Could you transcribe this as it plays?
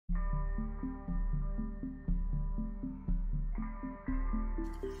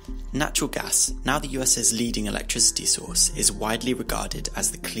Natural gas, now the US's leading electricity source, is widely regarded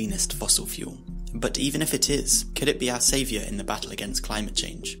as the cleanest fossil fuel. But even if it is, could it be our saviour in the battle against climate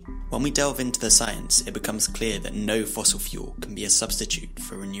change? When we delve into the science, it becomes clear that no fossil fuel can be a substitute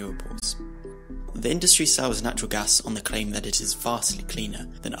for renewables. The industry sells natural gas on the claim that it is vastly cleaner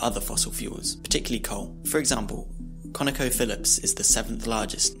than other fossil fuels, particularly coal. For example, ConocoPhillips is the 7th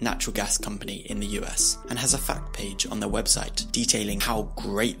largest natural gas company in the US and has a fact page on their website detailing how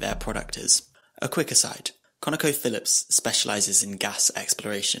great their product is. A quick aside, ConocoPhillips specialises in gas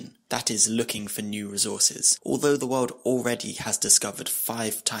exploration, that is, looking for new resources, although the world already has discovered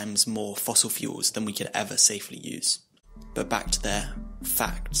 5 times more fossil fuels than we could ever safely use. But back to their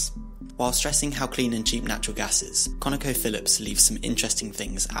facts. While stressing how clean and cheap natural gas is, ConocoPhillips leaves some interesting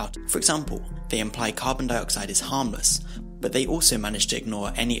things out. For example, they imply carbon dioxide is harmless, but they also manage to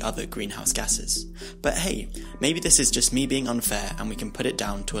ignore any other greenhouse gases. But hey, maybe this is just me being unfair and we can put it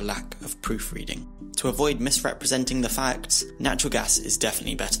down to a lack of proofreading. To avoid misrepresenting the facts, natural gas is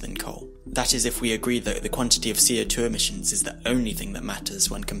definitely better than coal. That is, if we agree that the quantity of CO2 emissions is the only thing that matters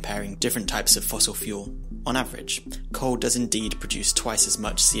when comparing different types of fossil fuel. On average, coal does indeed produce twice as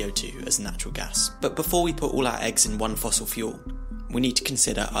much CO2 as natural gas. But before we put all our eggs in one fossil fuel, we need to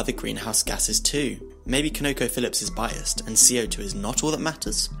consider other greenhouse gases too. Maybe ConocoPhillips is biased and CO2 is not all that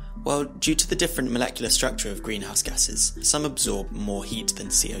matters? Well, due to the different molecular structure of greenhouse gases, some absorb more heat than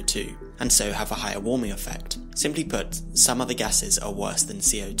CO2, and so have a higher warming effect. Simply put, some other gases are worse than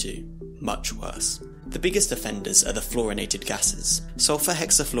CO2. Much worse. The biggest offenders are the fluorinated gases. Sulfur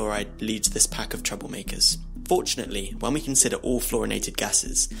hexafluoride leads this pack of troublemakers. Fortunately, when we consider all fluorinated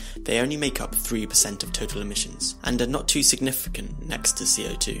gases, they only make up 3% of total emissions, and are not too significant next to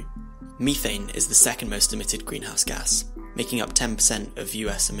CO2. Methane is the second most emitted greenhouse gas, making up 10% of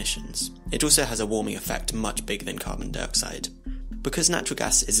US emissions. It also has a warming effect much bigger than carbon dioxide. Because natural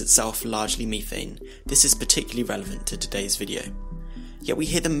gas is itself largely methane, this is particularly relevant to today's video. Yet we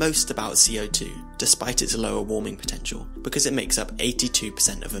hear the most about CO2, despite its lower warming potential, because it makes up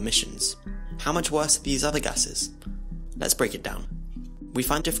 82% of emissions. How much worse are these other gases? Let's break it down. We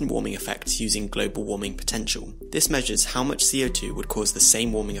find different warming effects using global warming potential. This measures how much CO2 would cause the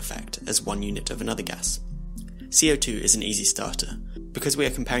same warming effect as 1 unit of another gas. CO2 is an easy starter. Because we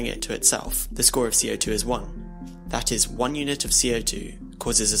are comparing it to itself, the score of CO2 is 1. That is, 1 unit of CO2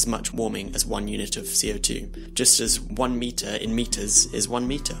 causes as much warming as 1 unit of CO2, just as 1 metre in metres is 1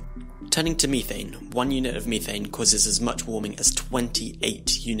 metre. Turning to methane, 1 unit of methane causes as much warming as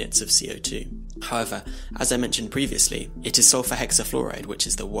 28 units of CO2. However, as I mentioned previously, it is sulfur hexafluoride which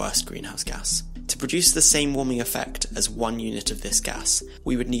is the worst greenhouse gas. To produce the same warming effect as 1 unit of this gas,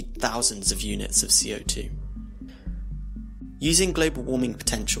 we would need thousands of units of CO2. Using global warming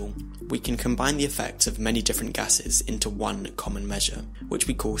potential, we can combine the effects of many different gases into one common measure, which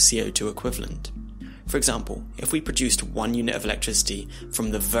we call CO2 equivalent. For example, if we produced 1 unit of electricity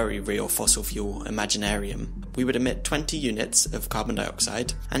from the very real fossil fuel Imaginarium, we would emit 20 units of carbon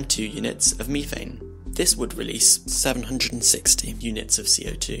dioxide and 2 units of methane. This would release 760 units of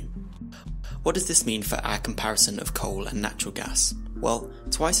CO2. What does this mean for our comparison of coal and natural gas? Well,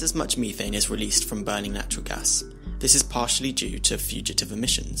 twice as much methane is released from burning natural gas. This is partially due to fugitive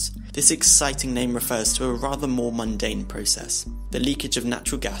emissions. This exciting name refers to a rather more mundane process, the leakage of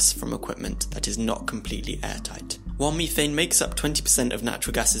natural gas from equipment that is not completely airtight. While methane makes up 20% of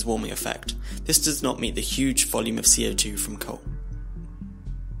natural gas's warming effect, this does not meet the huge volume of CO2 from coal.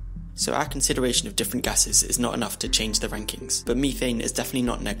 So our consideration of different gases is not enough to change the rankings, but methane is definitely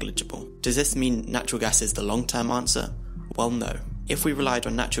not negligible. Does this mean natural gas is the long-term answer? Well, no. If we relied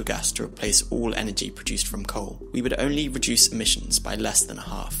on natural gas to replace all energy produced from coal, we would only reduce emissions by less than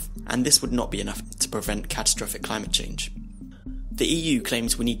half, and this would not be enough to prevent catastrophic climate change. The EU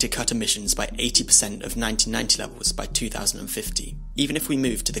claims we need to cut emissions by 80% of 1990 levels by 2050. Even if we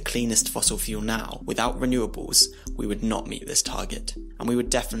move to the cleanest fossil fuel now, without renewables, we would not meet this target, and we would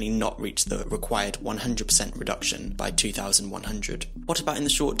definitely not reach the required 100% reduction by 2100. What about in the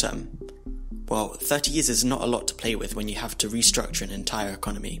short term? Well, 30 years is not a lot to play with when you have to restructure an entire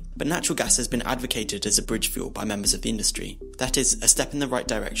economy, but natural gas has been advocated as a bridge fuel by members of the industry. That is, a step in the right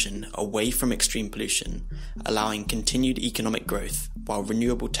direction, away from extreme pollution, allowing continued economic growth while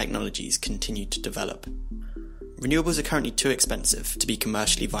renewable technologies continue to develop. Renewables are currently too expensive to be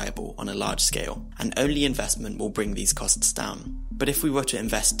commercially viable on a large scale, and only investment will bring these costs down. But if we were to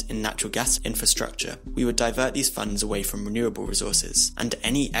invest in natural gas infrastructure, we would divert these funds away from renewable resources, and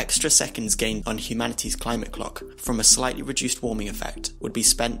any extra seconds gained on humanity's climate clock from a slightly reduced warming effect would be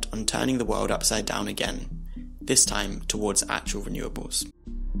spent on turning the world upside down again, this time towards actual renewables.